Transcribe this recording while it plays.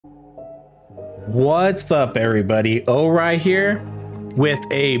What's up, everybody? right here with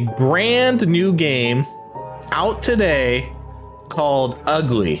a brand new game out today called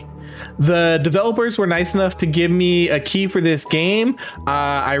Ugly. The developers were nice enough to give me a key for this game.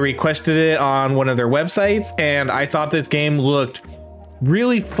 I requested it on one of their websites, and I thought this game looked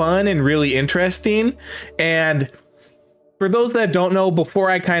really fun and really interesting. And for those that don't know,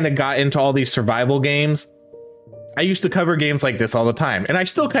 before I kind of got into all these survival games, I used to cover games like this all the time, and I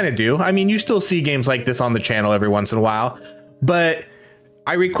still kind of do. I mean, you still see games like this on the channel every once in a while, but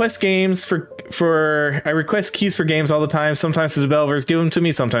I request games I request keys for games all the time. Sometimes the developers give them to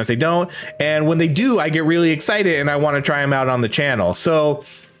me, sometimes they don't. And when they do, I get really excited and I want to try them out on the channel. So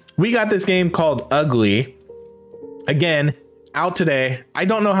we got this game called Ugly. Again, out today. I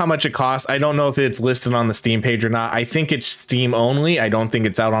don't know how much it costs. I don't know if it's listed on the Steam page or not. I think it's Steam only. I don't think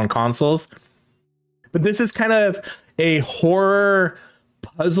it's out on consoles. But this is kind of a horror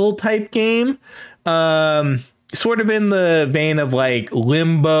puzzle type game. Sort of in the vein of like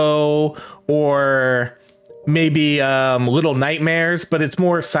Limbo or maybe Little Nightmares, but it's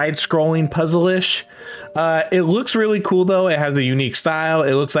more side-scrolling puzzle-ish. It looks really cool though. It has a unique style.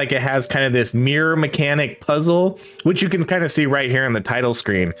 It looks like it has kind of this mirror mechanic puzzle, which you can kind of see right here in the title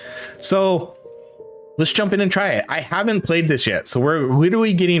screen. So let's jump in and try it. I haven't played this yet, so we're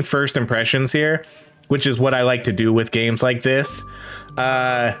literally getting first impressions here, which is what I like to do with games like this.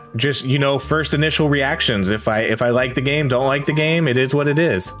 Just, you know, first initial reactions. If I like the game, don't like the game, it is what it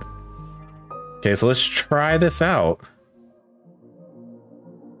is. Okay, so let's try this out.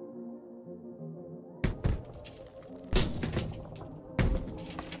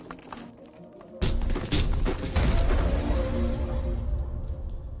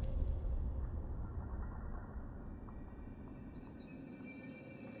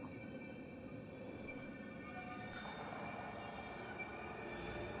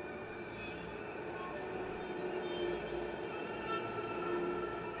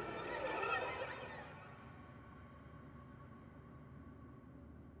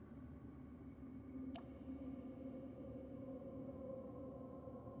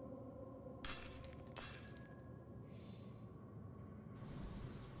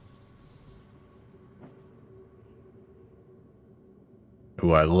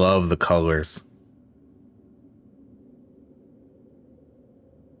 Ooh, I love the colors.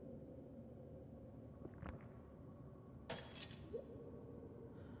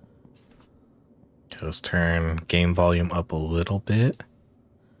 Okay, let's turn game volume up a little bit.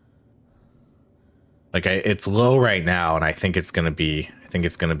 Like it's low right now, and I think it's gonna be.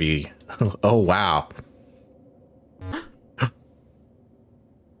 Oh wow.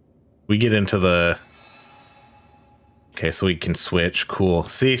 We get into the. Okay, so we can switch. Cool.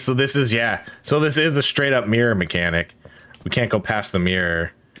 See, so this is, yeah. So this is a straight up mirror mechanic. We can't go past the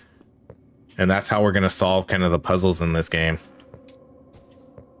mirror. And that's how we're going to solve kind of the puzzles in this game.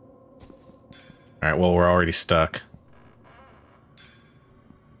 All right, well, we're already stuck.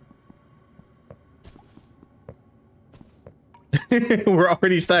 We're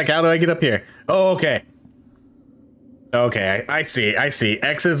already stuck. How do I get up here? Oh, okay. Okay, I see.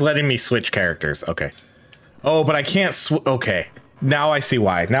 X is letting me switch characters. Okay. Oh, but I can't okay. Now I see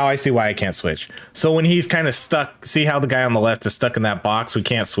why. I can't switch. So when he's kind of stuck, see how the guy on the left is stuck in that box? We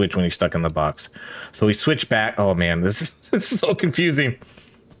can't switch when he's stuck in the box. So we switch back. Oh man, this is so confusing.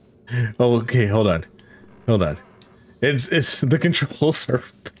 Oh, okay, hold on. It's the controls are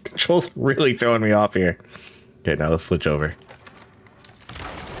really throwing me off here. Okay, now let's switch over.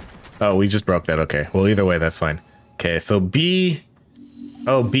 Oh, we just broke that. Okay. Well, either way, that's fine. Okay, so B.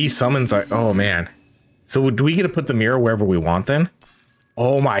 Oh, B summons our. Oh man. So do we get to put the mirror wherever we want then?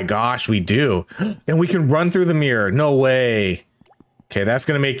 Oh my gosh, we do. And we can run through the mirror. No way. Okay, that's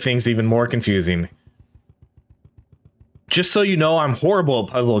going to make things even more confusing. Just so you know, I'm horrible at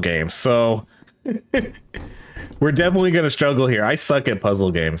puzzle games. So we're definitely going to struggle here. I suck at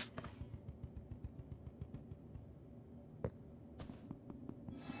puzzle games.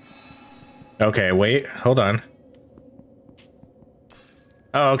 Okay, wait, hold on.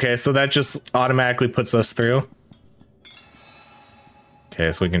 Oh, okay, so that just automatically puts us through. Okay,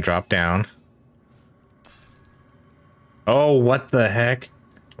 so we can drop down. Oh, what the heck?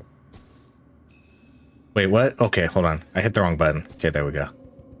 Wait, what? Okay, hold on. I hit the wrong button. Okay, there we go.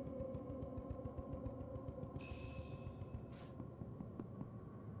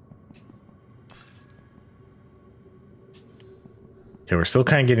 Okay, we're still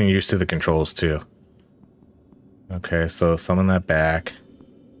kind of getting used to the controls too. Okay, so summon that back.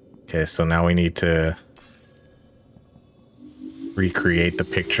 Okay, so now we need to recreate the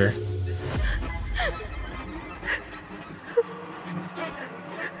picture.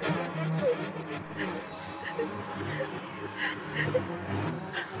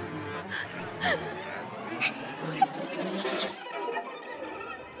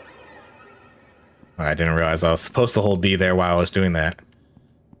 I didn't realize I was supposed to hold B there while I was doing that.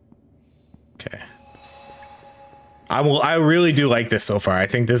 Okay. I really do like this so far. I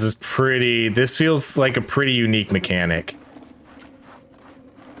think this is pretty, this feels like a pretty unique mechanic.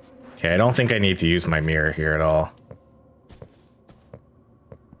 Okay, I don't think I need to use my mirror here at all.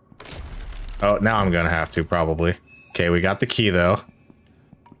 Oh, now I'm gonna have to, probably. Okay, we got the key, though.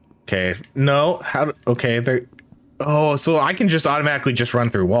 Okay, no, okay, there... Oh, so I can just automatically just run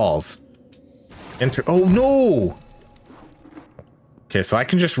through walls. Enter... Oh, no! Okay, so I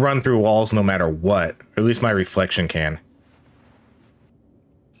can just run through walls no matter what. Or at least my reflection can.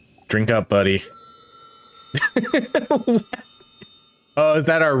 Drink up, buddy. Oh, is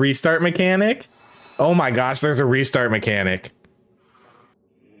that our restart mechanic? Oh my gosh, there's a restart mechanic.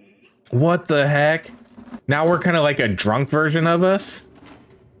 What the heck? Now we're kind of like a drunk version of us?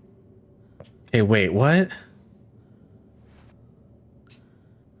 Okay, wait, what?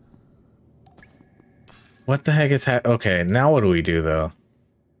 What the heck is okay, now what do we do though?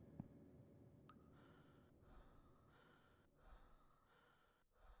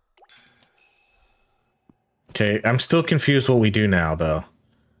 Okay, I'm still confused what we do now though.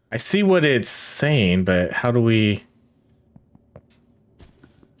 I see what it's saying, but how do we...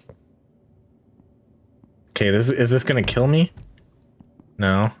 Okay, is this gonna kill me?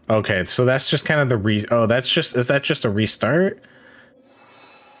 No. Okay, so that's just kind of the oh, that's just, is that just a restart?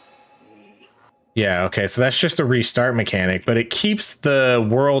 Yeah, okay, so that's just a restart mechanic, but it keeps the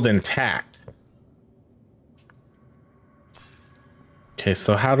world intact. Okay,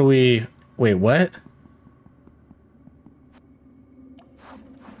 so how do we... Wait, what?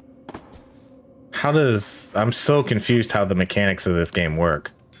 How does... I'm so confused how the mechanics of this game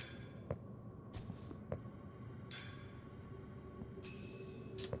work.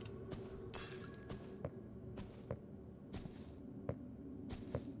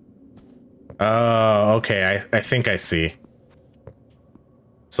 Oh, okay, I think I see.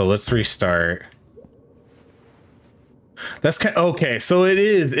 So let's restart. That's kind of, okay, so it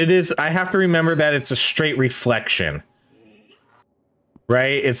is, I have to remember that it's a straight reflection.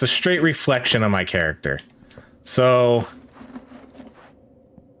 Right? It's a straight reflection of my character. So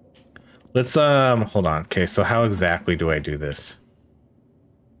let's hold on. Okay, so how exactly do I do this?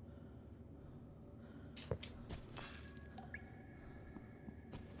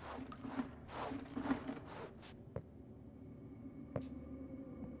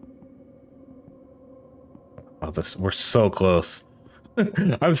 Oh, we're so close.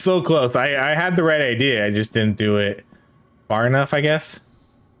 I'm so close. I had the right idea. I just didn't do it far enough, I guess.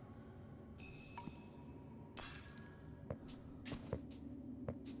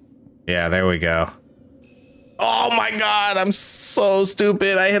 Yeah, there we go. Oh my god, I'm so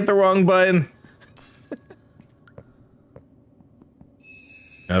stupid. I hit the wrong button.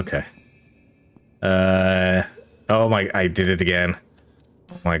 Okay. Oh my, I did it again.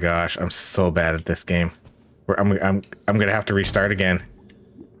 Oh my gosh, I'm so bad at this game. I'm gonna have to restart again.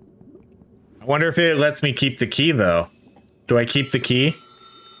 I wonder if it lets me keep the key though. Do I keep the key?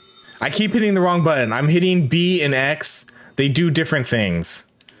 I keep hitting the wrong button. I'm hitting B and X. They do different things.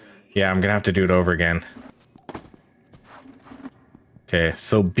 Yeah, I'm gonna have to do it over again. Okay,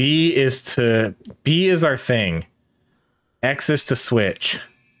 so B is our thing. X is to switch.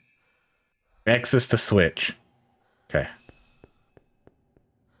 X is to switch. Okay.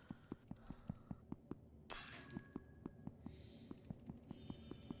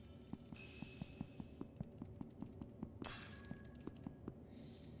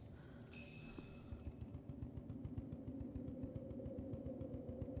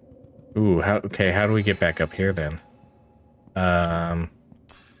 Ooh, okay, how do we get back up here then?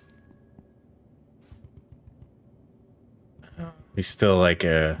 We still like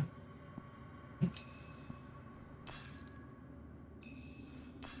a...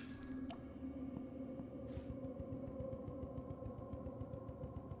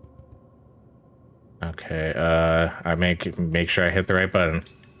 Okay, I make sure I hit the right button.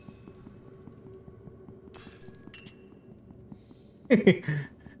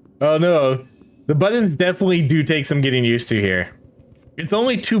 Oh no, the buttons definitely do take some getting used to here. It's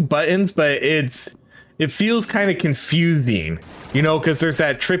only 2 buttons, but it feels kind of confusing, you know, because there's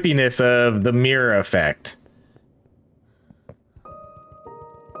that trippiness of the mirror effect.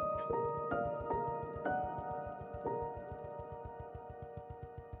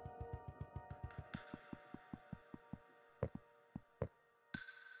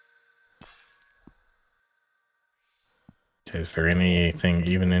 Is there anything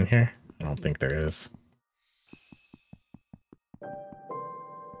even in here? I don't think there is.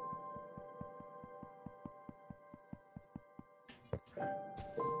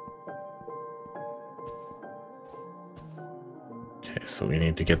 Okay, so we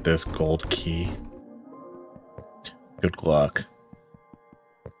need to get this gold key. Good luck.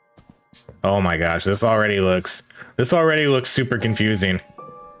 Oh my gosh, this already looks super confusing.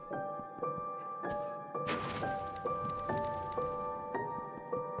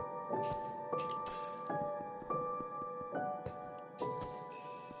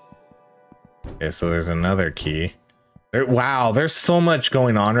 Okay, so there's another key. Wow, there's so much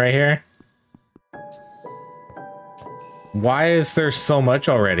going on right here. Why is there so much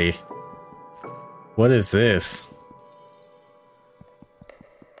already? What is this?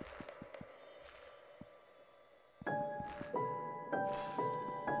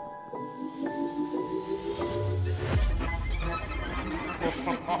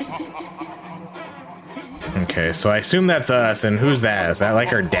 Okay, so I assume that's us, and who's that? Is that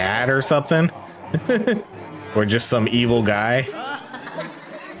like our dad or something? Or just some evil guy?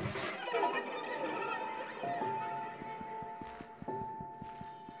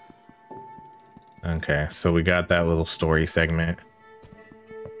 Okay, so we got that little story segment.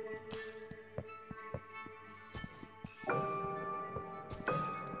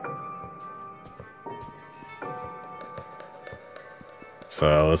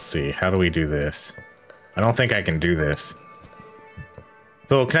 So let's see, how do we do this? I don't think I can do this.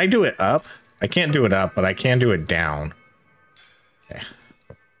 So can I do it up? I can't do it up, but I can do it down. Okay.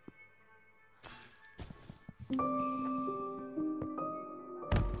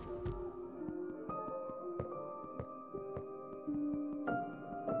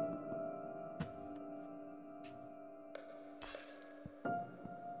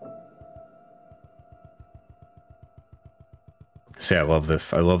 See, I love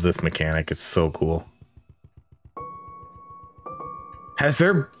this. I love this mechanic. It's so cool. Has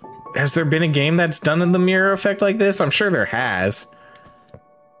there been a game that's done the mirror effect like this? I'm sure there has.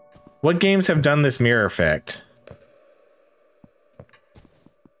 What games have done this mirror effect?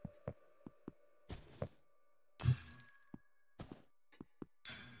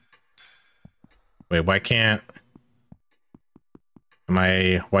 Wait, why can't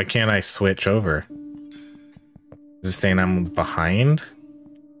I switch over? Is it saying I'm behind?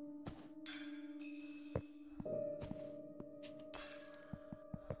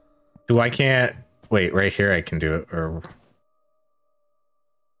 I can't wait, right here I can do it, or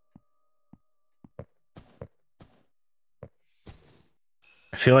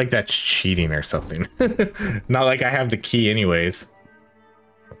I feel like that's cheating or something. Not like I have the key anyways.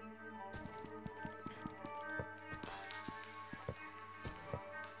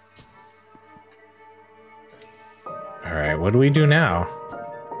 All right, what do we do now?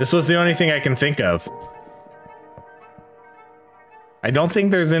 This was the only thing I can think of. I don't think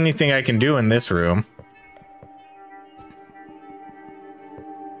there's anything I can do in this room.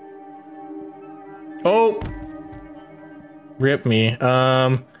 Oh! Rip me.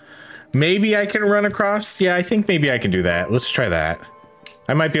 Maybe I can run across? Yeah, I think maybe I can do that. Let's try that.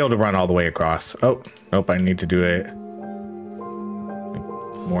 I might be able to run all the way across. Oh, nope, I need to do it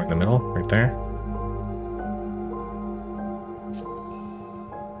more in the middle, right there.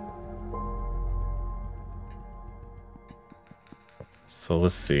 So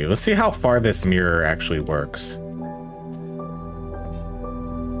let's see. Let's see how far this mirror actually works.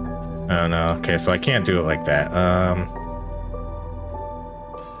 Oh no. Okay, so I can't do it like that.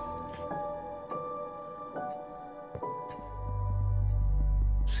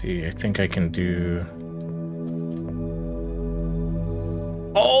 See, I think I can do...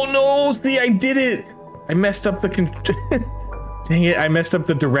 Oh no! See, I did it! I messed up the Dang it, I messed up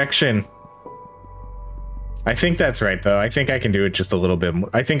the direction. I think that's right, though. I think I can do it just a little bit more.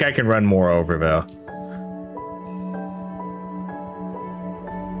 I think I can run more over, though.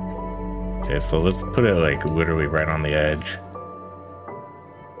 Okay, so let's put it, like, literally right on the edge.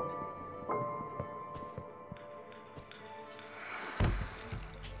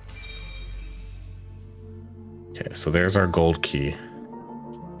 Okay, so there's our gold key.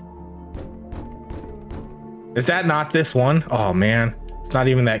 Is that not this one? Oh, man. It's not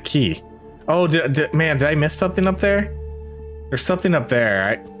even that key. Oh, man, did I miss something up there? There's something up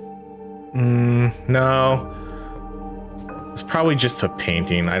there. No. It's probably just a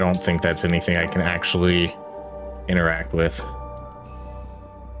painting. I don't think that's anything I can actually interact with.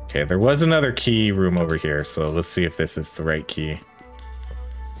 Okay, there was another key room over here, so let's see if this is the right key.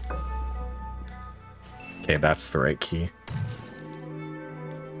 Okay, that's the right key.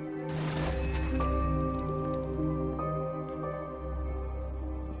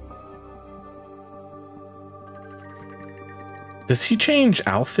 Does he change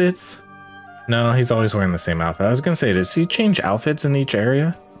outfits? No, he's always wearing the same outfit. I was gonna say, does he change outfits in each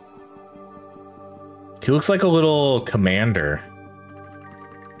area? He looks like a little commander.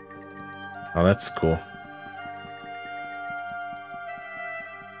 Oh, that's cool.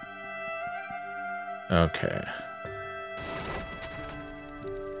 Okay.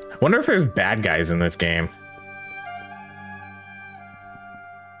 Wonder if there's bad guys in this game.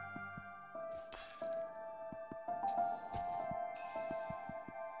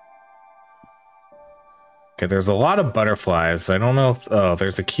 Okay, there's a lot of butterflies. I don't know if... Oh,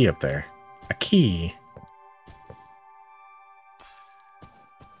 there's a key up there. A key.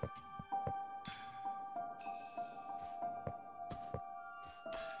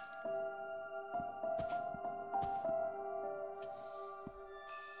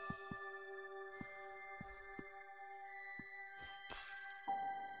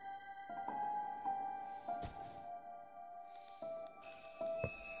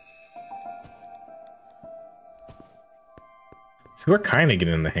 So we're kind of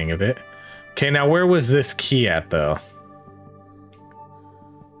getting the hang of it. Okay, now where was this key at, though?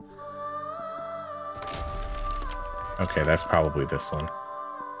 Okay, that's probably this one.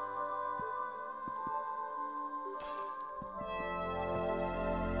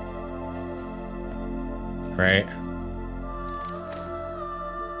 Right?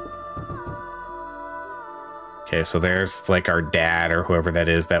 Okay, so there's like our dad or whoever that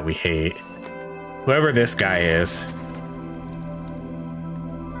is that we hate. Whoever this guy is.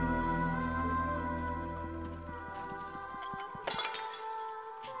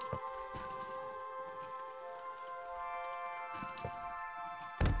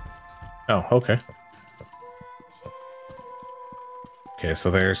 Oh, okay. Okay,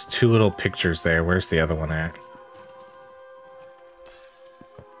 so there's two little pictures there. Where's the other one at?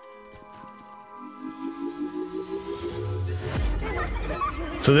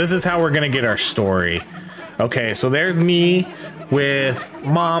 So this is how we're gonna get our story. Okay, so there's me with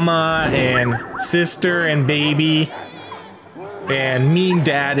mama and sister and baby. And mean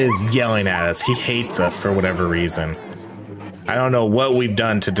dad is yelling at us. He hates us for whatever reason. I don't know what we've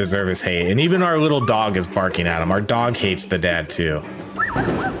done to deserve his hate. And even our little dog is barking at him. Our dog hates the dad too.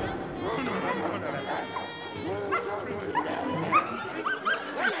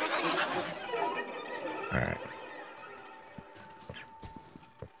 All right.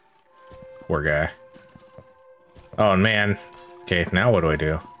 Poor guy. Oh, man. Okay, now what do I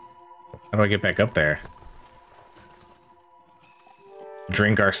do? How do I get back up there?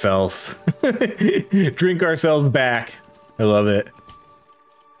 Drink ourselves. Drink ourselves back. I love it.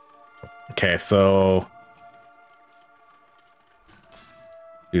 Okay, so...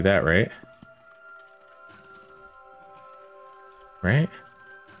 do that, right? Right?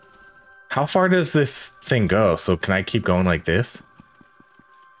 How far does this thing go? So can I keep going like this?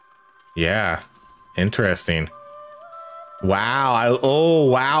 Yeah. Interesting. Wow. Oh,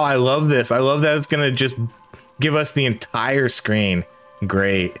 wow. I love this. I love that it's going to just give us the entire screen.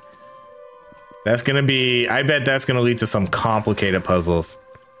 Great. That's going to be... I bet that's going to lead to some complicated puzzles.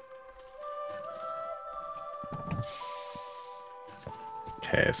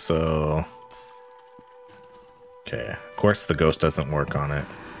 Okay, so... okay. Of course, the ghost doesn't work on it.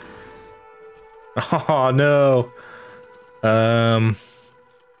 Oh, no.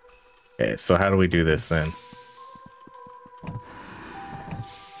 Okay, so how do we do this then?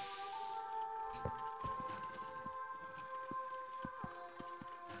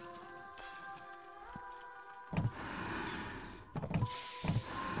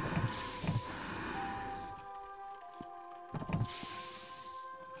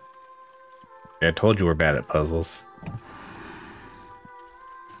 Yeah, I told you we're bad at puzzles.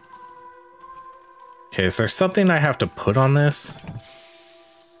 Okay, is there something I have to put on this?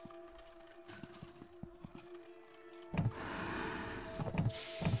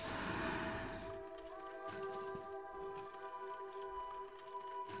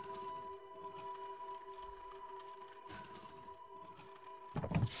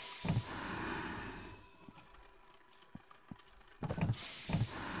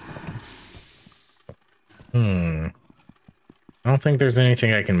 I don't think there's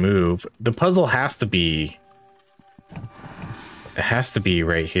anything I can move. The puzzle has to be... it has to be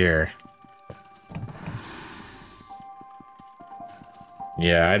right here.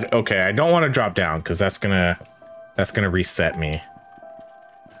 Yeah, okay, I don't want to drop down because that's gonna reset me.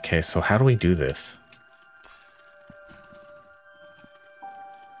 Okay, so how do we do this?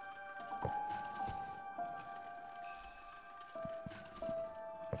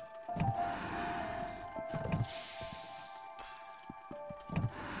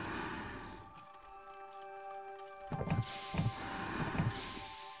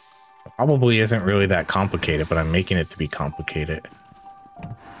 Probably isn't really that complicated, but I'm making it to be complicated.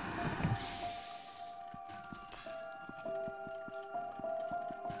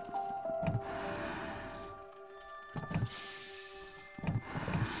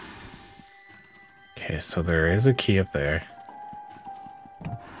 Okay, so there is a key up there.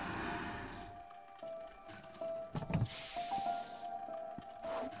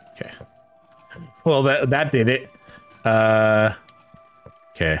 Okay. Well, that did it.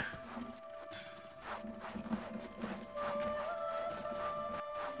 Okay.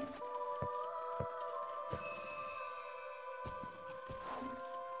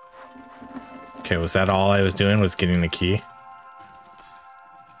 Okay, was that all I was doing, was getting the key?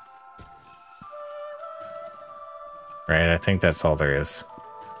 Right, I think that's all there is.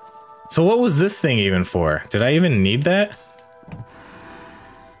 So what was this thing even for? Did I even need that?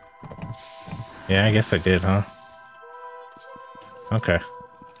 Yeah, I guess I did, huh? Okay.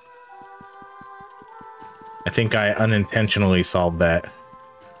 I think I unintentionally solved that.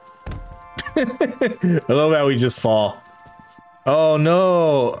 I love how we just fall. Oh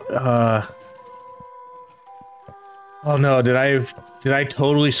no! Oh no, did I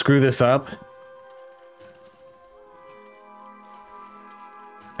totally screw this up?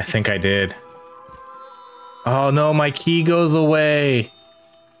 I think I did. Oh no, my key goes away.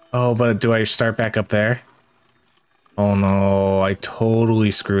 Oh, but do I start back up there? Oh no, I totally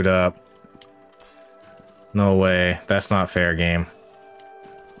screwed up. No way. That's not fair, game.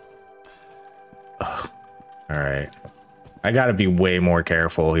 Ugh. All right. I gotta be way more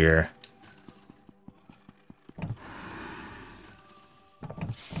careful here.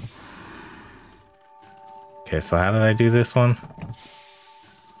 Okay, so how did I do this one?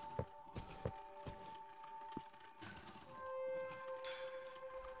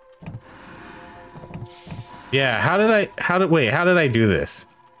 Yeah, how did I do this?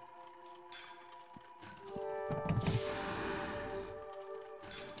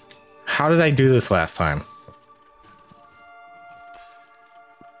 How did I do this last time?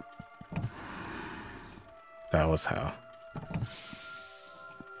 That was how.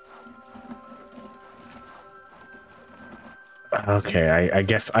 Okay, I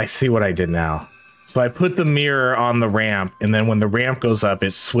guess I see what I did now. So I put the mirror on the ramp, and then when the ramp goes up,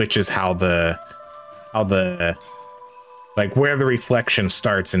 it switches how the like where the reflection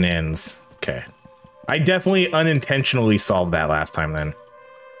starts and ends. Okay. I definitely unintentionally solved that last time then.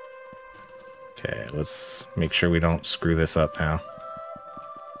 Okay, let's make sure we don't screw this up now.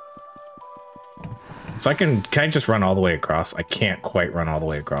 So can I just run all the way across? I can't quite run all the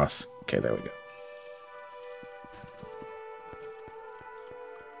way across. Okay, there we go.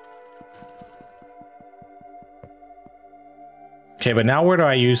 Okay, but now where do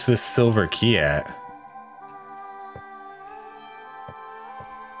I use this silver key at?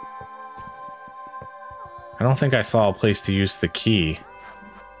 I don't think I saw a place to use the key.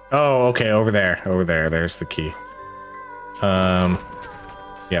 Oh, okay, over there. Over there. There's the key. Yeah,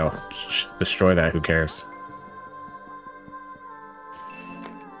 well, destroy that. Who cares?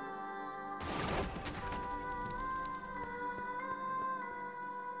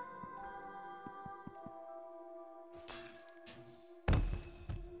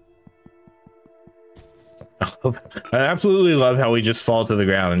 I absolutely love how we just fall to the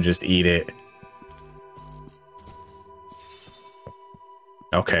ground and just eat it.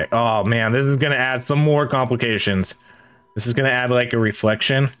 Okay. Oh man, this is gonna add some more complications. This is gonna add like a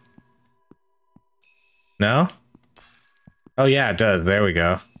reflection. No? Oh yeah, it does. There we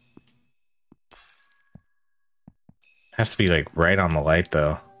go. Has to be like right on the light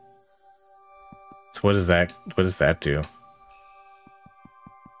though. So what does that do?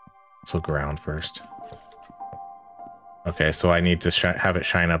 Let's look around first. Okay, so I need to have it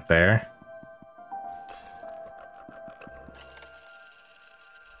shine up there.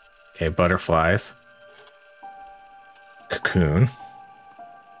 Okay, butterflies. Cocoon.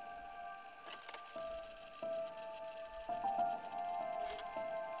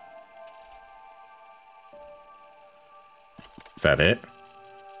 Is that it?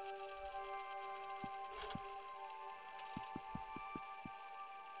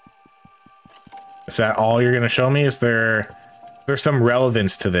 Is that all you're going to show me? Is there some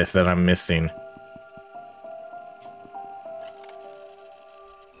relevance to this that I'm missing?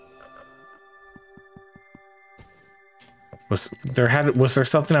 Was there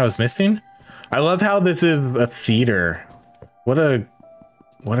something I was missing? I love how this is a theater. What a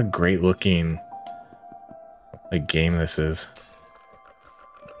great looking like game this is.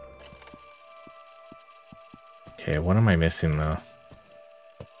 Okay, what am I missing though?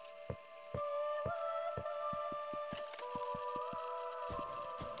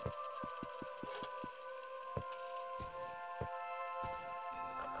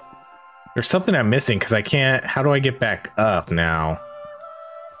 There's something I'm missing because I can't. How do I get back up now?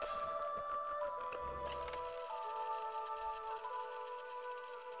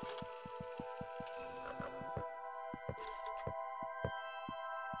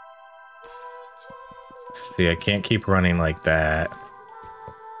 See, I can't keep running like that.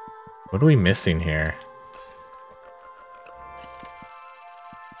 What are we missing here?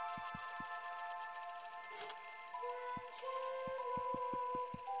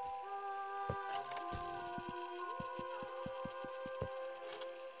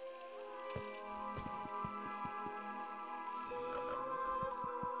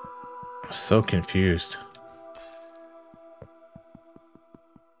 I'm so confused.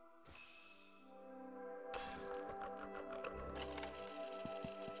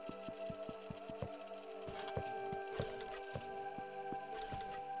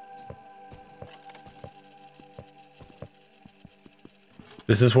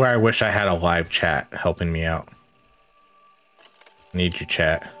 This is where I wish I had a live chat helping me out. Need your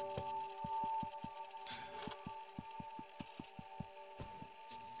chat.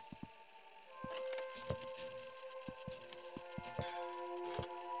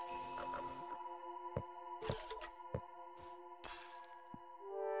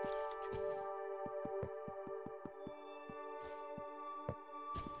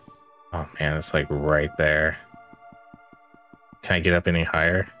 Oh man, it's like right there. Can I get up any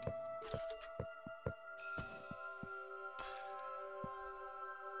higher?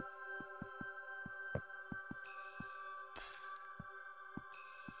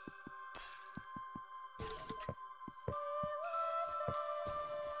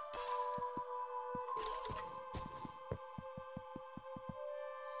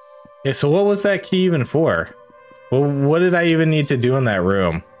 Yeah, so what was that key even for? Well, what did I even need to do in that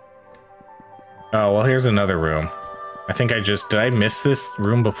room? Oh, well, here's another room. I think did I miss this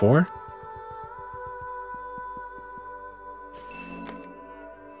room before?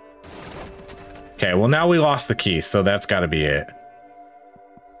 Okay, well now we lost the key, so that's gotta be it.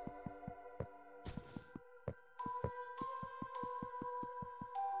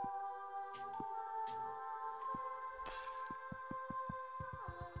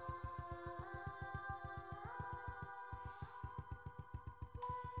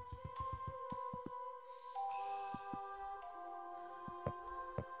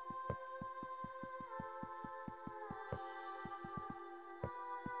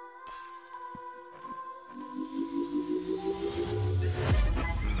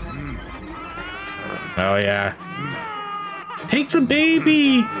 Oh, yeah. Take the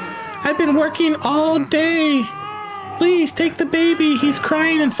baby! I've been working all day! Please, take the baby! He's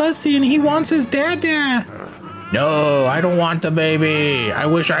crying and fussy and he wants his dada! No, I don't want the baby! I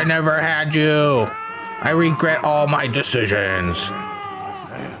wish I never had you! I regret all my decisions!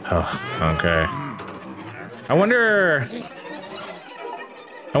 Oh, okay. I wonder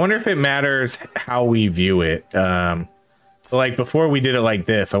if it matters how we view it. Like before we did it like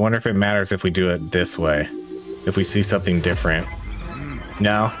this, I wonder if it matters if we do it this way. If we see something different.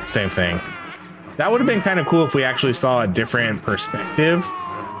 No, same thing. That would have been kind of cool if we actually saw a different perspective.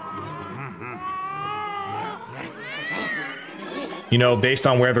 You know, based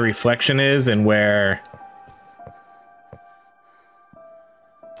on where the reflection is and where...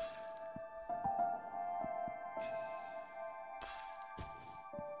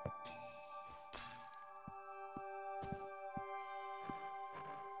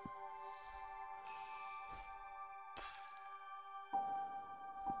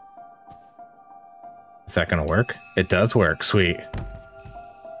 Is that gonna work? It does work, sweet.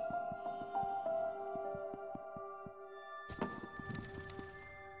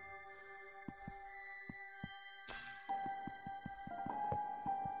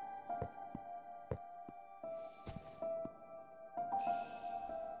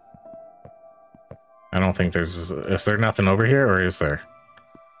 I don't think is there nothing over here, or is there?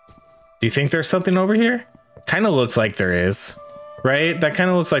 Do you think there's something over here? Kind of looks like there is, right? That kind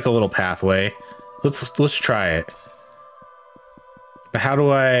of looks like a little pathway. Let's try it. But how do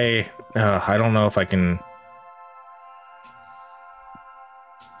I don't know if I can.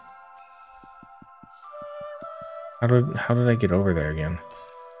 How did I get over there again?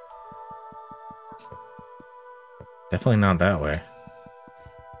 Definitely not that way.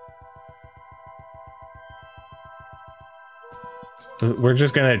 We're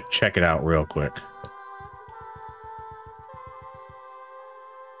just gonna check it out real quick.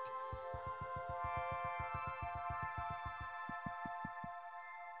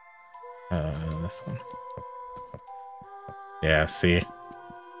 This one. Yeah, see.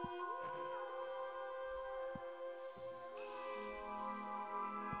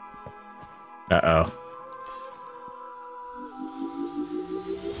 Uh-oh.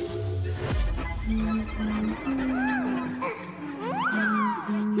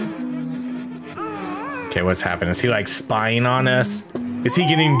 Okay, what's happening? Is he like spying on us? Is he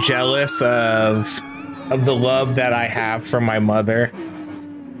getting jealous of of the love that I have from my mother.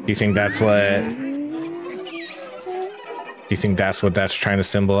 Do you think that's what? Do you think that's what that's trying to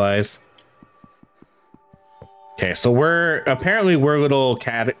symbolize? Okay, so we're little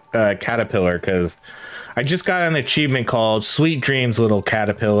caterpillar because I just got an achievement called Sweet Dreams, Little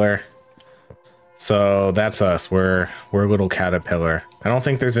Caterpillar. So that's us. We're little caterpillar. I don't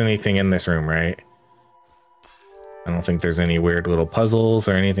think there's anything in this room, right? I don't think there's any weird little puzzles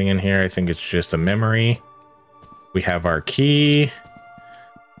or anything in here. I think it's just a memory. We have our key.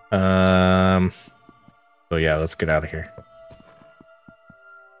 So yeah, let's get out of here.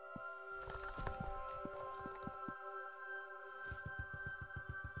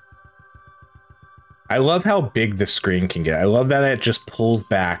 I love how big the screen can get. I love that it just pulls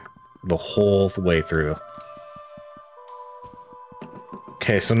back the whole way through.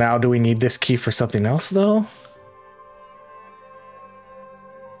 Okay, so now do we need this key for something else though?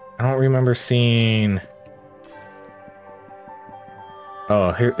 I don't remember seeing...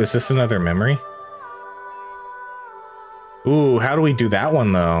 Oh, here, is this another memory? Ooh, how do we do that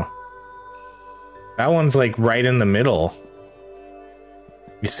one though? That one's like right in the middle.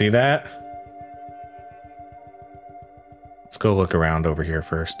 You see that? Let's go look around over here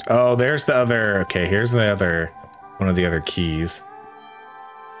first. Oh, there's the other... Okay, here's the other... One of the other keys.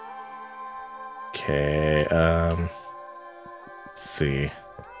 Okay, let's see.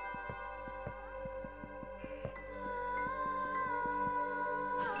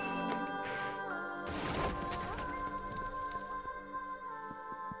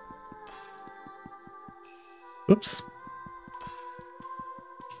 Oops.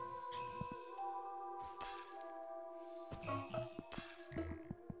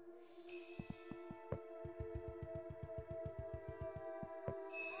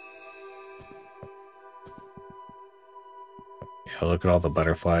 Yeah, look at all the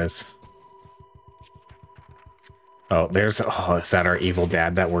butterflies. Oh, there's... Oh, is that our evil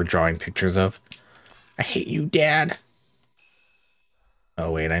dad that we're drawing pictures of? I hate you, Dad.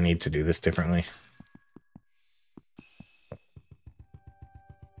 Oh, wait, I need to do this differently.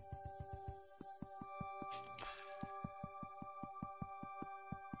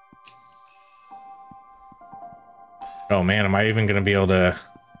 Oh man, am I even gonna be able to...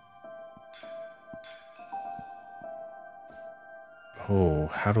 Oh,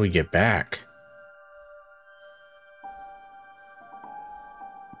 how do we get back?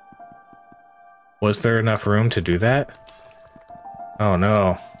 Was there enough room to do that? Oh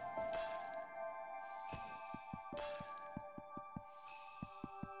no.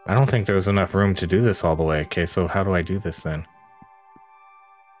 I don't think there was enough room to do this all the way. Okay, so how do I do this then?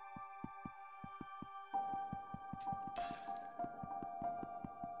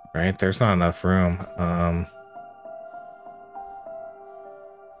 Right, there's not enough room.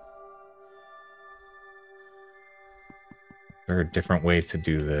 Is there a different way to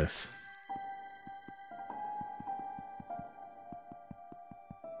do this?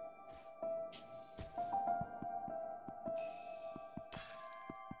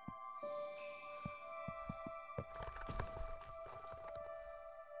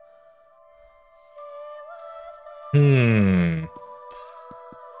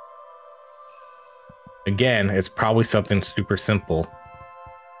 Again, it's probably something super simple.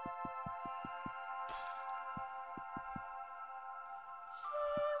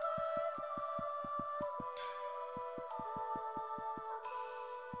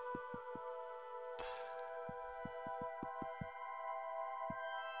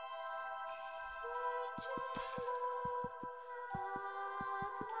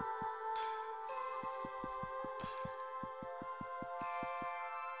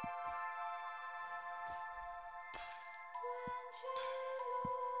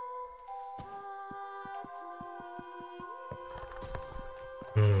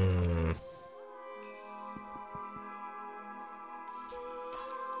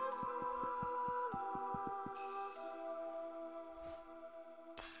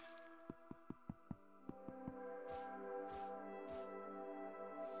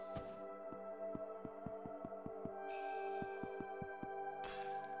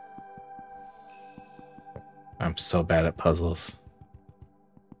 I'm so bad at puzzles.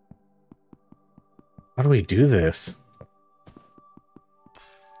 How do we do this?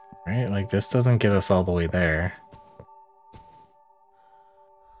 Right, like this doesn't get us all the way there.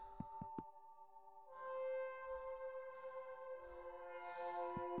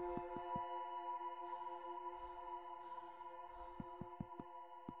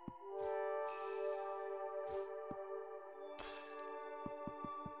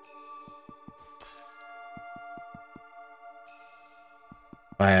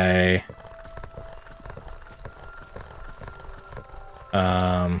 Bye.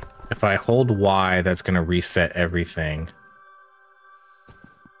 If I hold Y, that's gonna reset everything.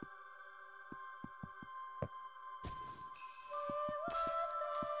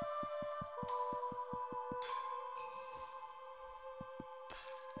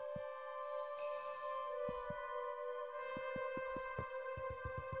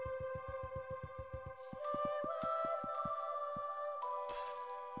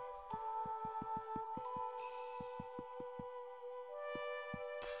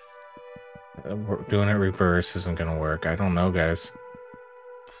 Doing it reverse isn't gonna work. I don't know, guys.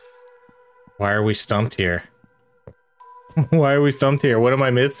 Why are we stumped here? Why are we stumped here? What am I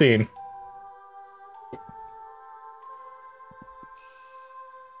missing?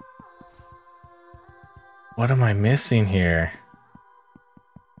 What am I missing here?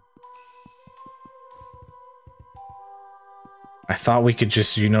 I thought we could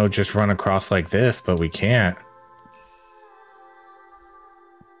just, you know, just run across like this, but we can't.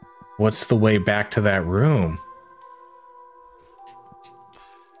 What's the way back to that room?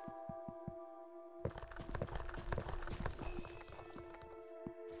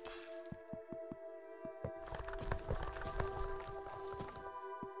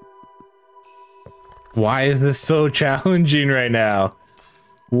 Why is this so challenging right now?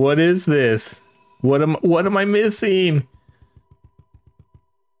 What is this? What am I missing?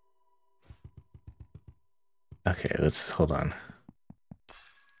 Okay, let's hold on.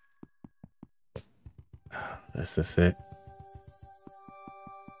 This is it.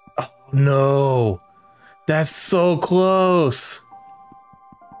 Oh no. That's so close.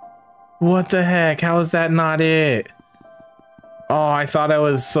 What the heck? How is that not it? Oh, I thought I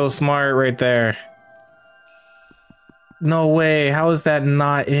was so smart right there. No way. How is that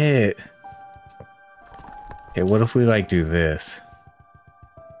not it? Okay, what if we like do this?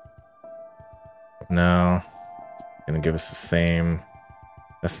 No. Gonna give us the same.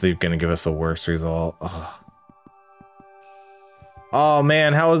 That's gonna give us a worse result. Oh. Oh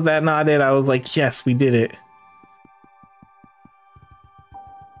man, how is that not it? I was like, yes, we did it.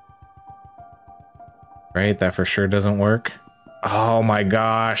 Right? That for sure doesn't work. Oh my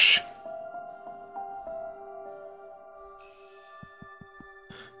gosh.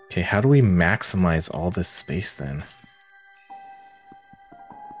 Okay, how do we maximize all this space then?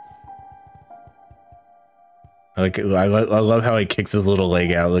 I love how he kicks his little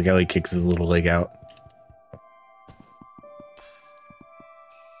leg out. Look how he kicks his little leg out.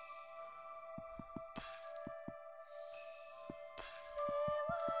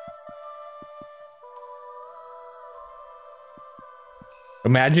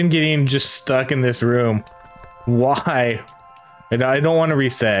 Imagine getting just stuck in this room. Why? I don't want to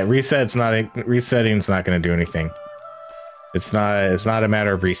reset. Resetting's not going to do anything. It's not a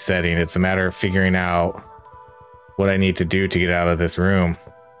matter of resetting. It's a matter of figuring out what I need to do to get out of this room.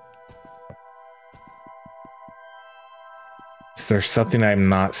 Is there something I'm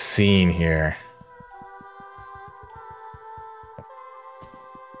not seeing here?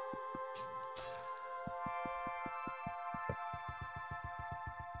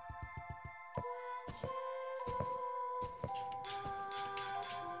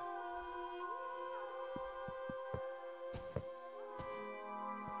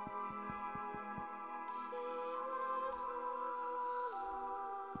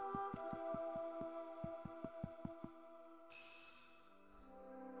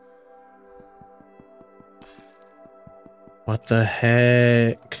 What the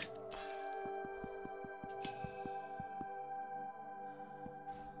heck?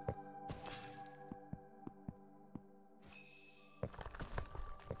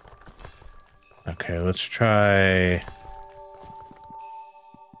 Okay, let's try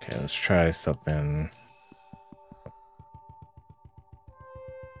something.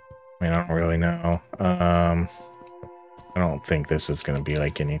 I mean, I don't really know. I don't think this is gonna be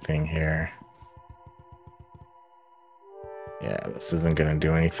like anything here. Yeah, this isn't gonna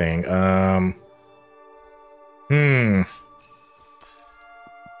do anything.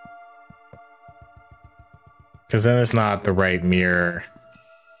 Because then it's not the right mirror.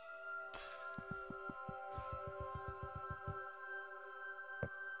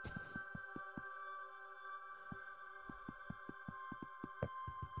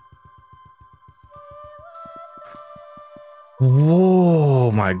 Whoa,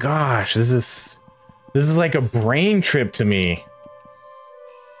 my gosh, this is like a brain trip to me.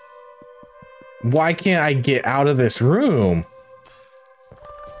 Why can't I get out of this room?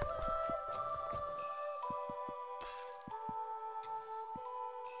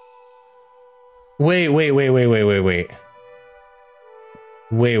 Wait. Wait.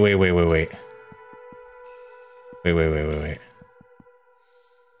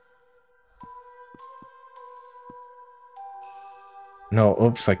 No,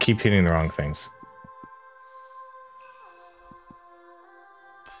 oops, I keep hitting the wrong things.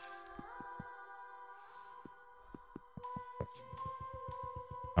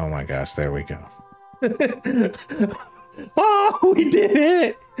 Oh my gosh, there we go. Oh, we did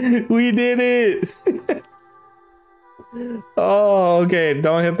it! We did it! Oh, okay,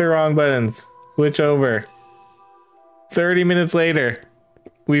 don't hit the wrong buttons. Switch over. 30 minutes later,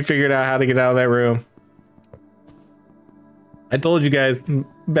 we figured out how to get out of that room. I told you guys, I'm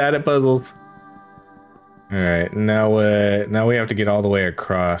bad at puzzles. All right, now we have to get all the way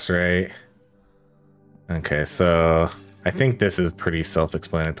across, right? Okay, so I think this is pretty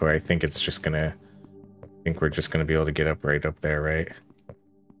self-explanatory. I think we're just gonna be able to get up right up there, right?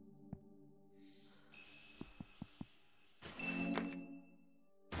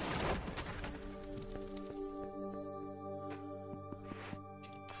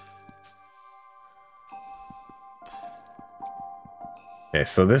 Okay,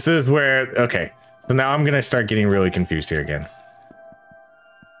 so this is where, okay. So now I'm gonna start getting really confused here again.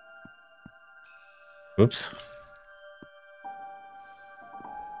 Whoops.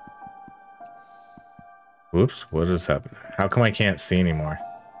 Whoops, what is happening? How come I can't see anymore?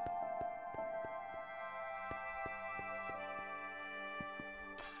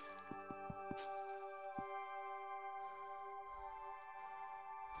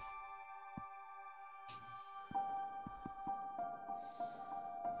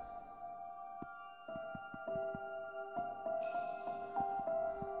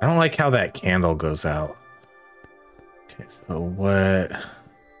 I don't like how that candle goes out. Okay, so what?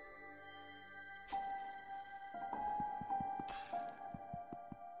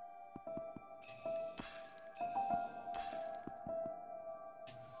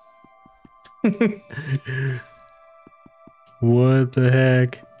 What the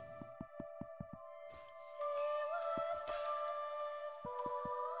heck?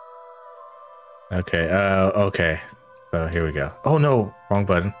 Okay, okay. So here we go. Oh no, wrong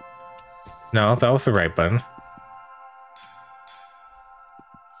button. No, that was the right button.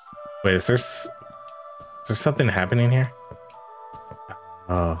 Wait, is there something happening here?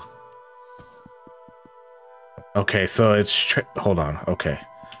 Oh. Okay, so it's hold on. Okay.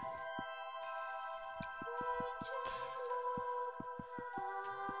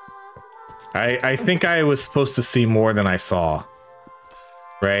 I think I was supposed to see more than I saw.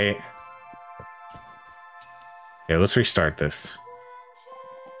 Right? Okay, let's restart this.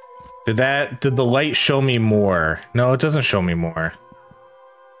 Did the light show me more? No, it doesn't show me more.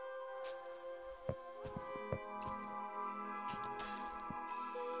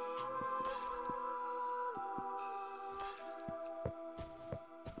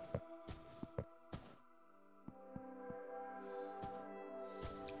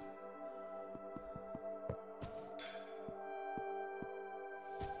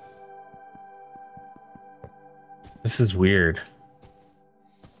 This is weird.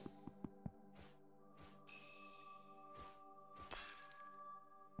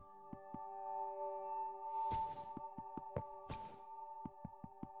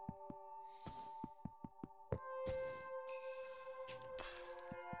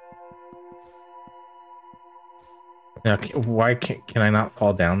 Now, why can I not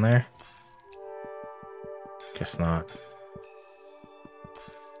fall down there? Guess not.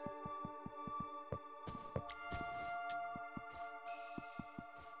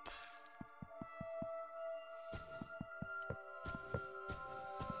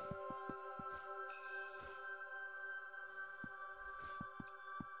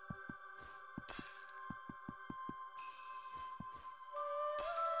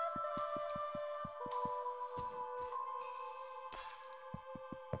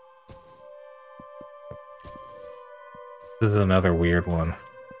 This is another weird one.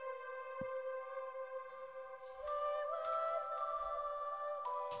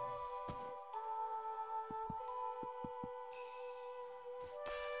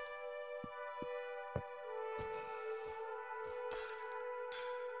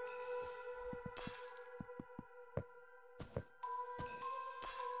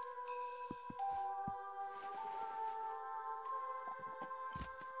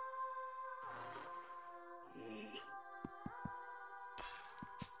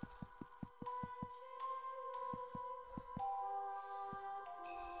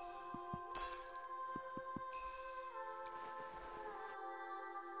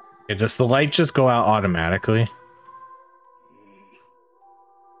 Does the light just go out automatically?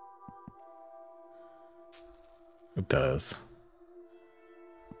 It does.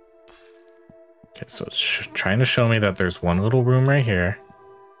 Okay, so it's trying to show me that there's one little room right here.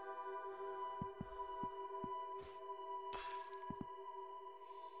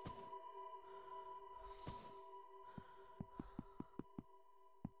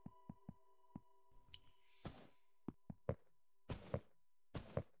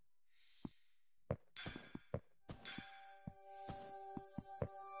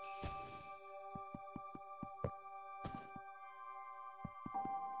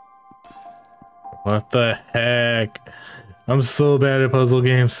 What the heck? I'm so bad at puzzle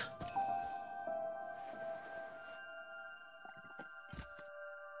games.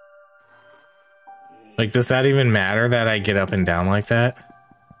 Like, does that even matter that I get up and down like that?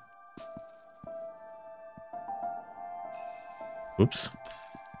 Oops.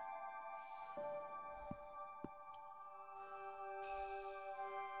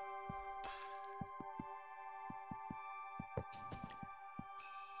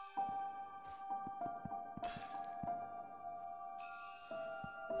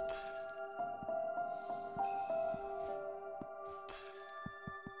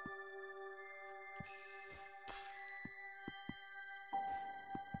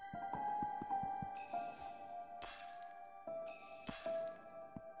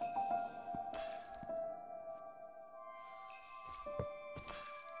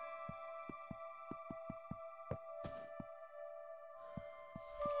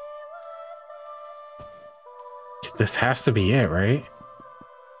 This has to be it, right?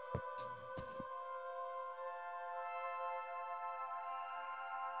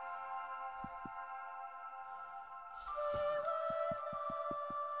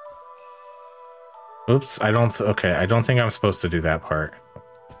 Oops, I don't, okay, I don't think I'm supposed to do that part.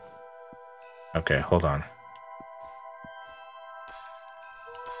 Okay, hold on.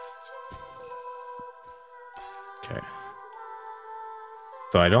 Okay.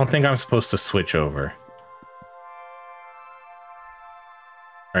 So I don't think I'm supposed to switch over.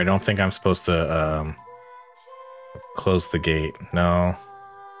 Or I don't think I'm supposed to, close the gate. No.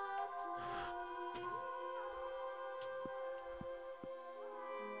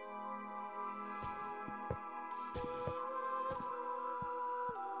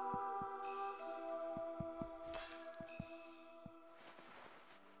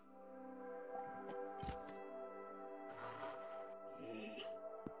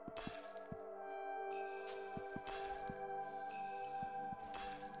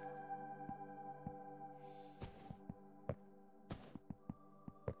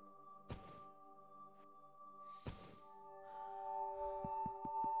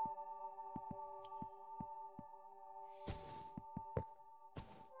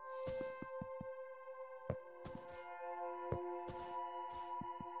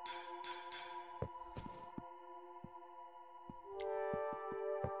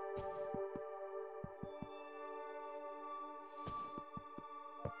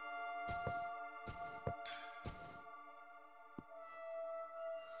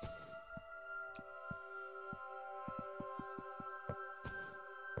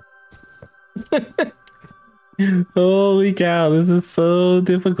 Holy cow, this is so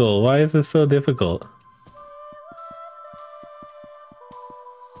difficult. Why is this so difficult?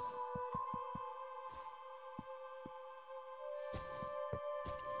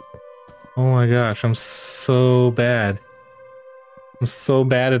 Oh my gosh, I'm so bad. I'm so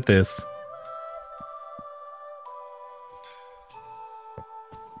bad at this.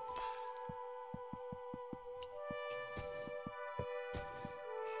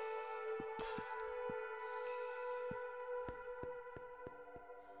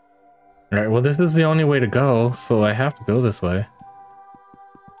 Alright, well this is the only way to go, so I have to go this way.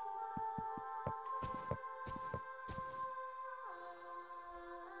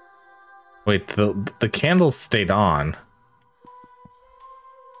 Wait, the candle stayed on.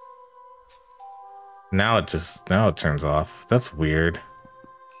 Now it turns off. That's weird.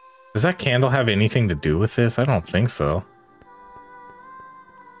 Does that candle have anything to do with this? I don't think so.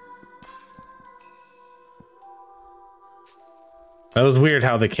 That was weird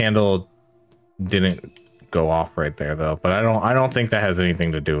how the candle didn't go off right there though, but I don't think that has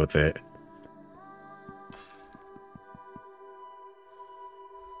anything to do with it.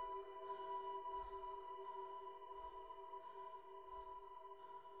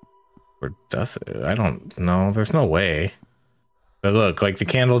 Or does it? I don't know. There's no way. But look, like the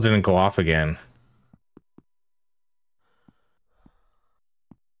candle didn't go off again.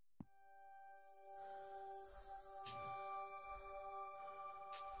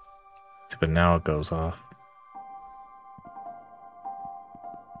 But now it goes off.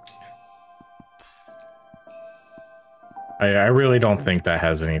 I really don't think that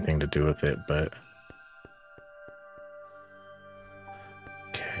has anything to do with it, but...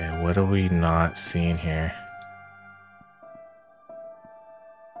 Okay, what are we not seeing here?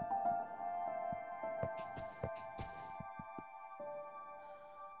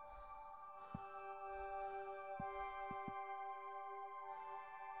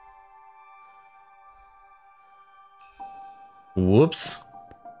 Whoops.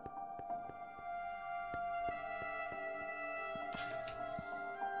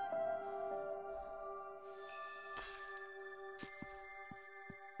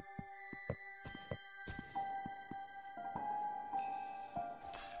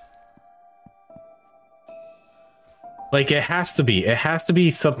 Like, it has to be. It has to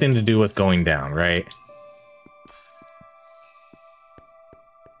be something to do with going down, right?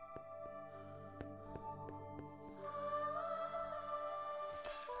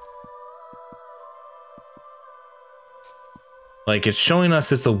 Like, it's showing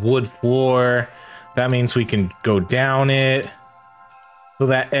us it's a wood floor. That means we can go down it. So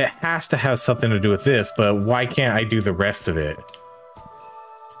that it has to have something to do with this, but why can't I do the rest of it?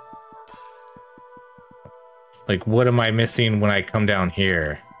 Like, what am I missing when I come down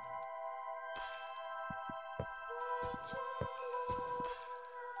here?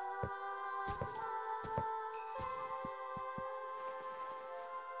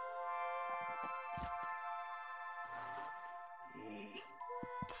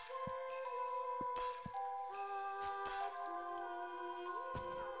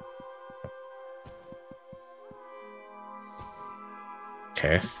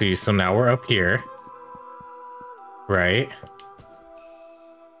 Okay, see, so now we're up here. Right?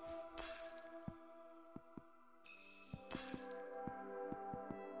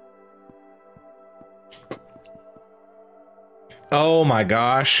 Oh my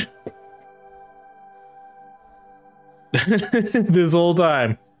gosh. This whole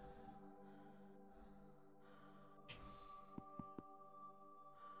time.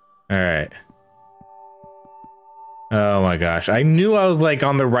 All right. Oh my gosh. I knew I was like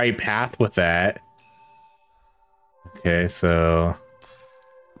on the right path with that. Okay, so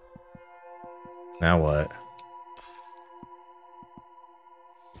now what?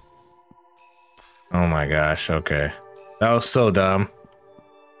 Oh my gosh. Okay. That was so dumb.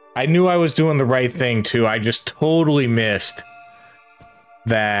 I knew I was doing the right thing too. I just totally missed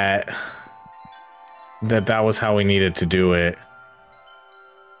that that was how we needed to do it.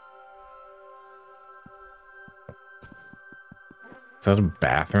 Is that a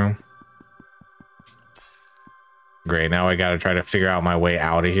bathroom? Great, now I gotta try to figure out my way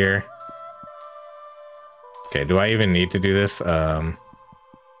out of here. Okay, do I even need to do this? Can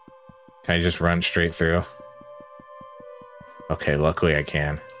I just run straight through? Okay, luckily I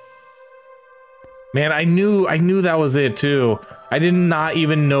can. Man, I knew that was it too. I did not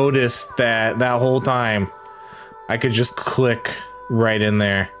even notice that whole time. I could just click right in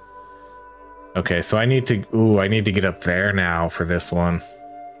there. Okay, so I need to get up there now for this one.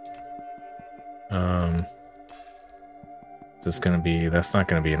 Is this gonna be, that's not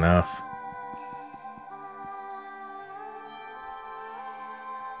gonna be enough.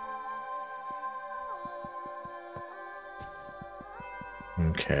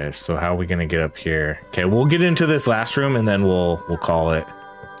 Okay, so how are we gonna get up here? Okay, we'll get into this last room and then we'll call it.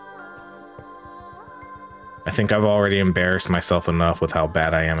 I think I've already embarrassed myself enough with how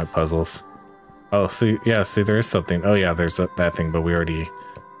bad I am at puzzles. Oh, see, yeah, see, there is something. Oh yeah, there's that thing, but we already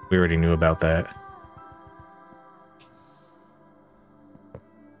knew about that.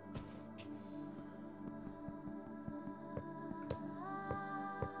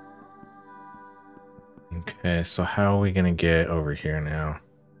 Okay, so how are we gonna get over here now?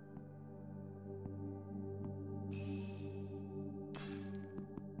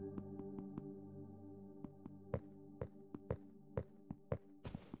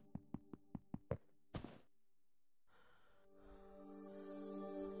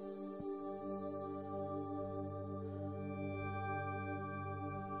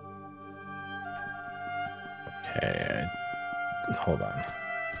 Okay, hold on.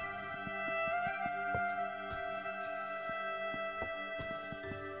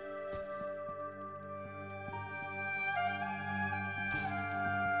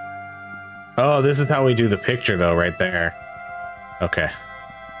 Oh, this is how we do the picture though, right there. Okay.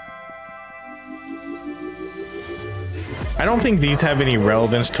 I don't think these have any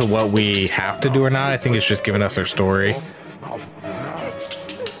relevance to what we have to do or not. I think it's just giving us our story.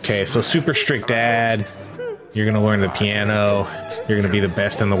 Okay, so super strict dad. You're gonna learn the piano. You're gonna be the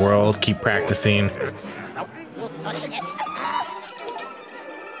best in the world. Keep practicing.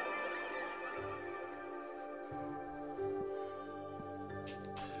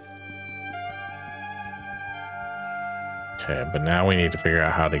 Okay, but now we need to figure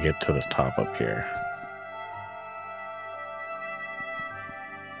out how to get to the top up here.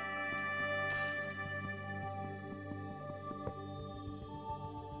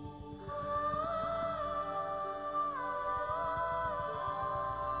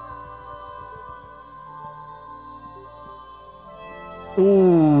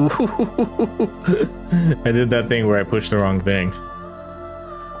 Ooh. I did that thing where I pushed the wrong thing.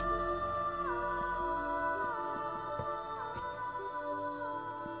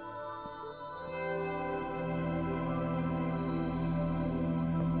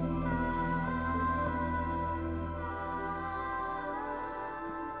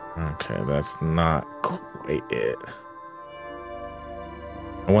 Okay, that's not quite it.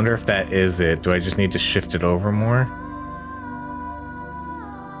 I wonder if that is it. Do I just need to shift it over more?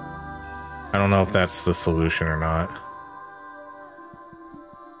 I don't know if that's the solution or not.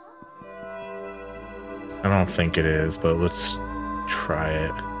 I don't think it is, but let's try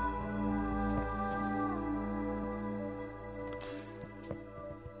it.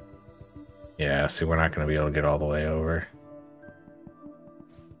 Yeah, see, we're not going to be able to get all the way over.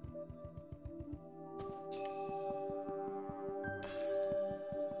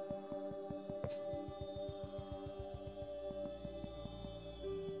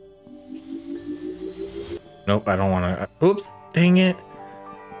 Nope, I don't want to. Oops, dang it.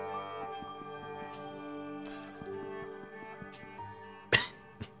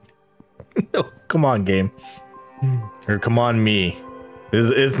 No, come on, game. Or come on, me.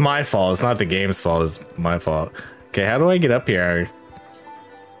 It's my fault. It's not the game's fault. It's my fault. Okay, how do I get up here?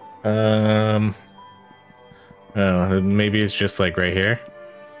 Oh, maybe it's just like right here.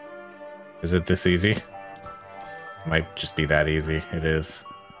 Is it this easy? Might just be that easy. It is.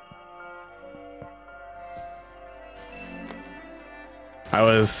 I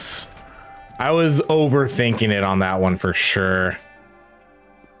was overthinking it on that one for sure.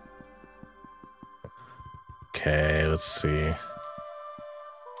 Okay, let's see.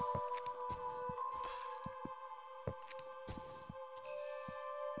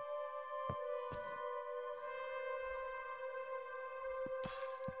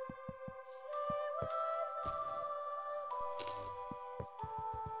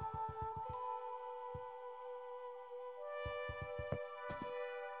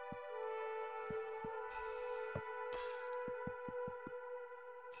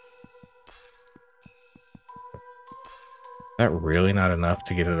 Is that really not enough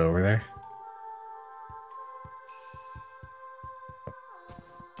to get it over there?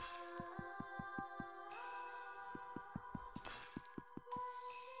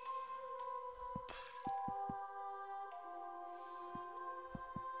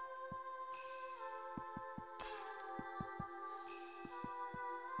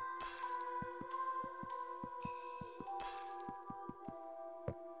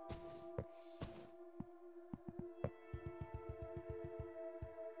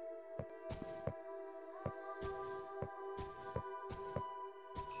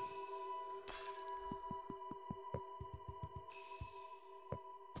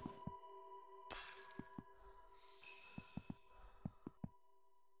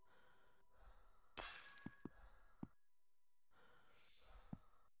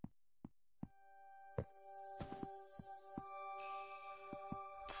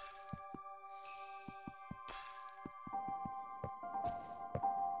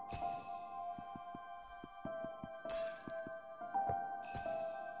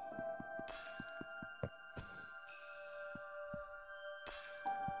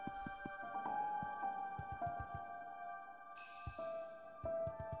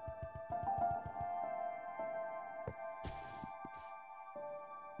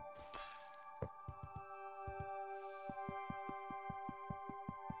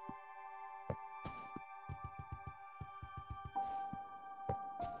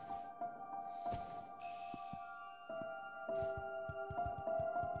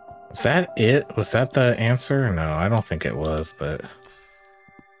 Was that it? Was that the answer? No, I don't think it was, but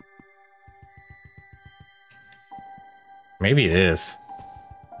maybe it is.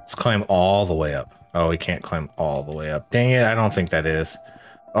 Let's climb all the way up. Oh, we can't climb all the way up. Dang it, I don't think that is.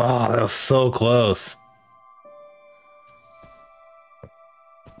 Oh, that was so close.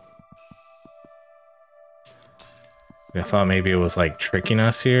 I thought maybe it was like tricking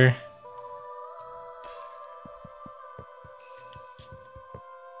us here.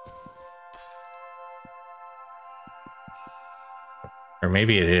 Or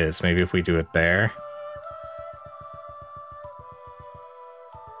maybe it is. Maybe if we do it there.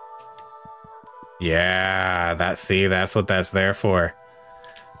 Yeah, that's what that's there for.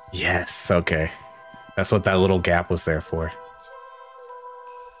 Yes, okay. That's what that little gap was there for.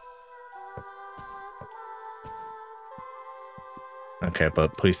 Okay,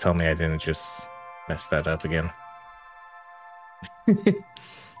 but please tell me I didn't just mess that up again.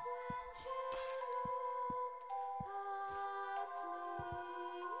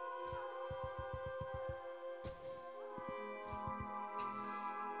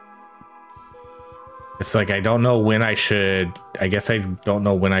 It's like I don't know when I should. I guess I don't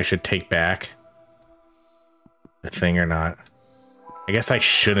know when I should take back the thing or not. I guess I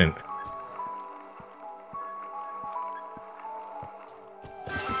shouldn't.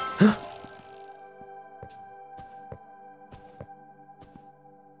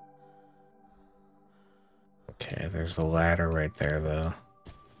 There's a ladder right there, though.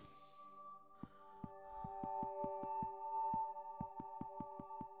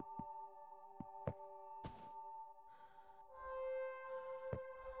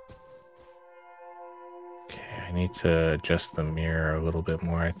 Okay, I need to adjust the mirror a little bit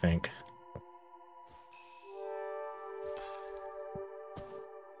more, I think.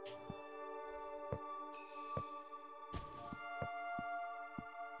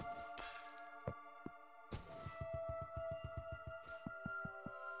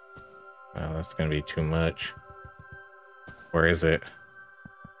 Oh, that's gonna be too much. Where is it?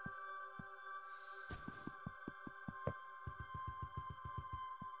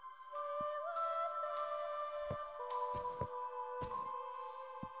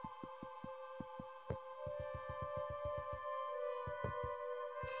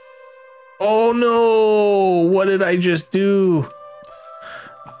 Oh no! What did I just do?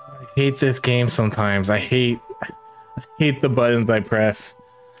 I hate this game sometimes. I hate the buttons I press.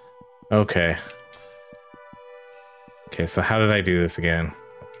 Okay. Okay, so how did I do this again?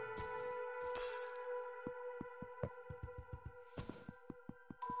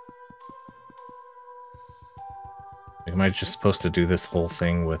 Am I just supposed to do this whole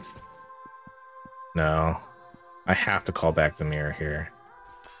thing with... No. I have to call back the mirror here.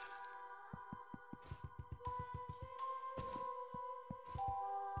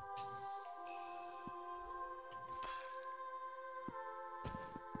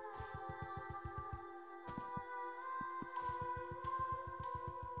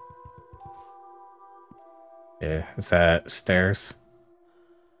 Yeah, is that stairs?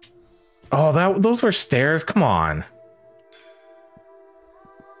 Oh, those were stairs? Come on.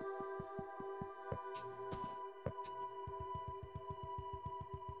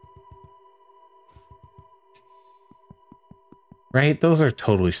 Right? Those are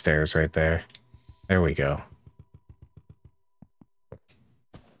totally stairs right there. There we go.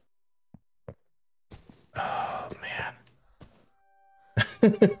 Oh, man.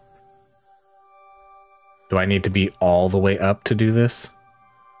 Do I need to be all the way up to do this?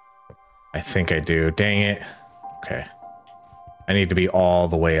 I think I do. Dang it. Okay. I need to be all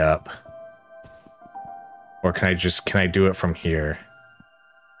the way up. Or can I do it from here?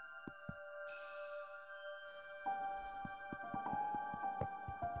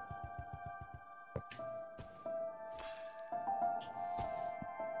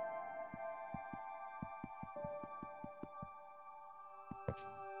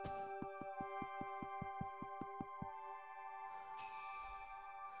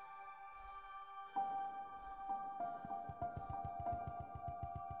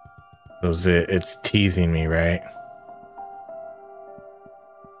 It's teasing me, right?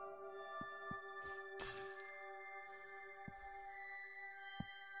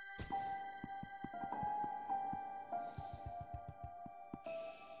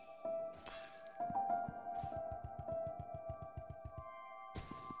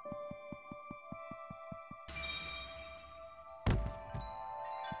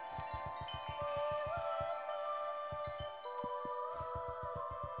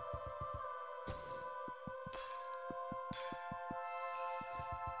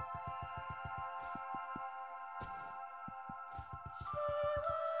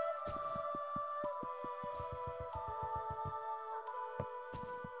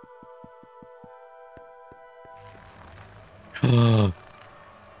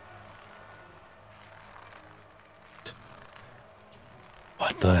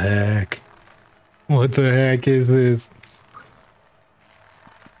 What the heck? What the heck is this?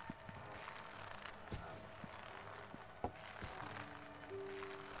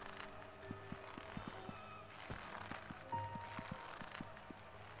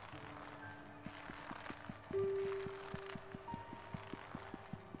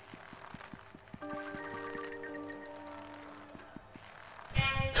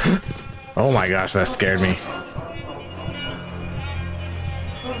 Oh my gosh, that scared me.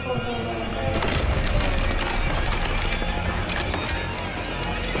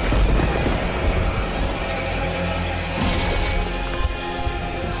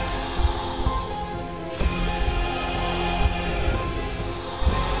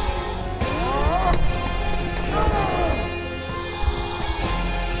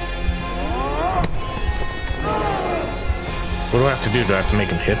 What do I have to do? Do I have to make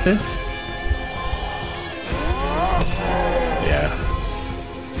him hit this? Yeah.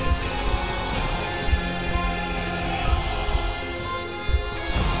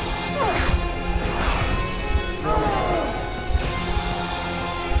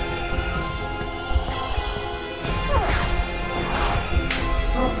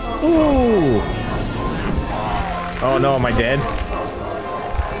 Ooh. no, am I dead?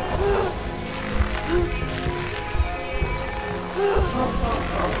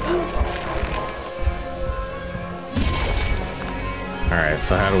 All right,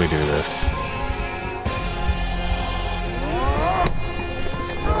 so how do we do this?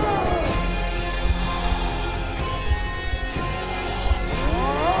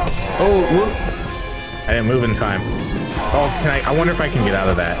 Oh, whoop. I didn't move in time. Oh, I wonder if I can get out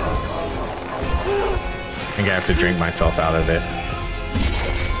of that. I think I have to drink myself out of it.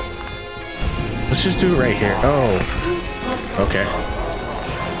 Let's just do it right here. Oh, okay.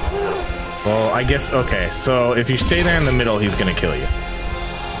 Well, I guess, okay. So if you stay there in the middle, he's gonna kill you.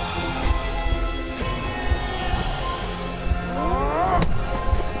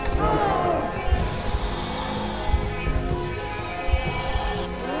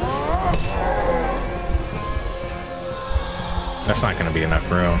 That's not gonna be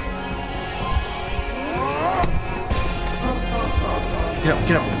enough room. Get up,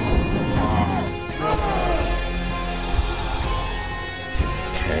 get up.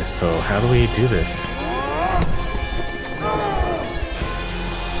 Okay, so how do we do this?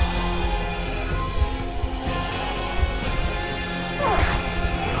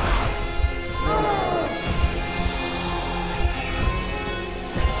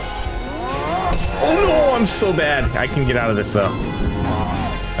 Oh no, I'm so bad. I can get out of this though.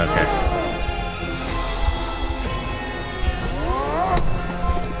 Okay.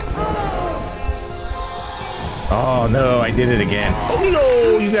 Oh no, I did it again. Oh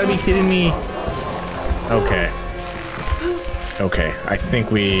no, you gotta be kidding me. Okay. Okay, I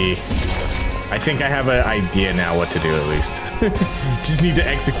think I have an idea now what to do at least. Just need to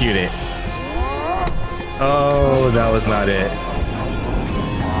execute it. Oh, that was not it.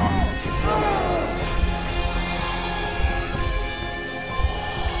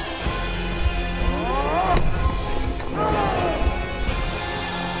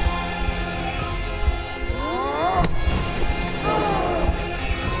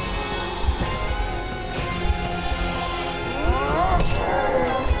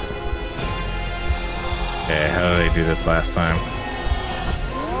 Okay, how did I do this last time?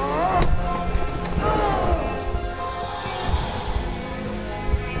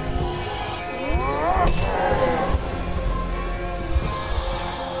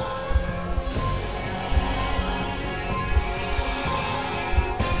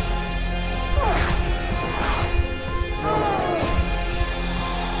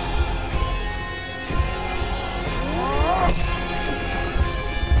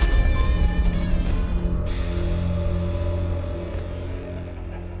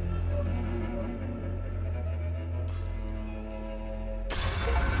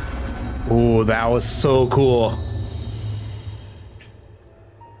 Ooh, that was so cool.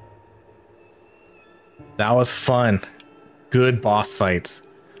 That was fun. Good boss fights.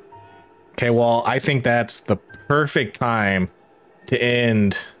 Okay, well, I think that's the perfect time to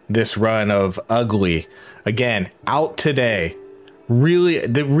end this run of Ugly. Again, out today.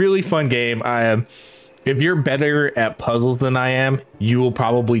 Really fun game. If you're better at puzzles than I am, you will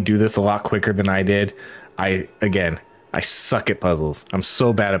probably do this a lot quicker than I did. I suck at puzzles. I'm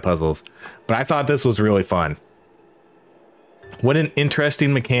so bad at puzzles, but I thought this was really fun. What an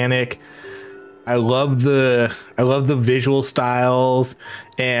interesting mechanic. I love the visual styles,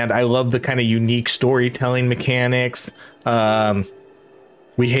 and I love the kind of unique storytelling mechanics.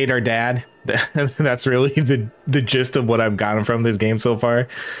 We hate our dad. That's really the gist of what I've gotten from this game so far.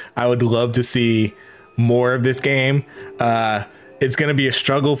 I would love to see more of this game. It's going to be a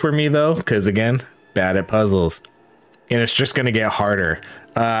struggle for me though, because again, bad at puzzles. And it's just going to get harder.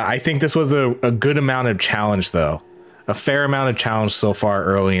 I think this was a good amount of challenge, though. A fair amount of challenge so far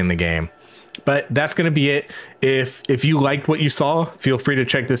early in the game. But that's going to be it. If you liked what you saw, feel free to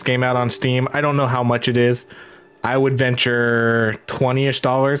check this game out on Steam. I don't know how much it is. I would venture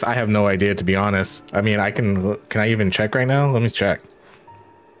 $20-ish. I have no idea, to be honest. I mean, can I even check right now? Let me check.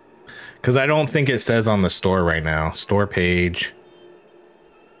 Because I don't think it says on the store right now. Store page.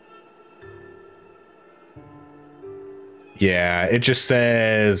 Yeah, it just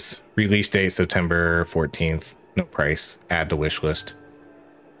says release date September 14th. No price. Add to wish list.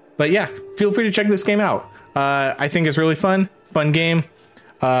 But yeah, feel free to check this game out. I think it's really fun. Fun game.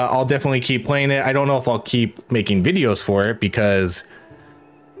 I'll definitely keep playing it. I don't know if I'll keep making videos for it because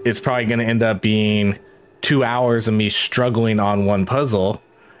it's probably going to end up being 2 hours of me struggling on one puzzle.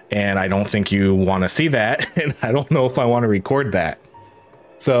 And I don't think you want to see that. And I don't know if I want to record that.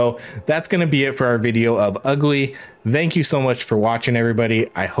 So that's going to be it for our video of Ugly. Thank you so much for watching, everybody.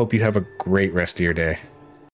 I hope you have a great rest of your day.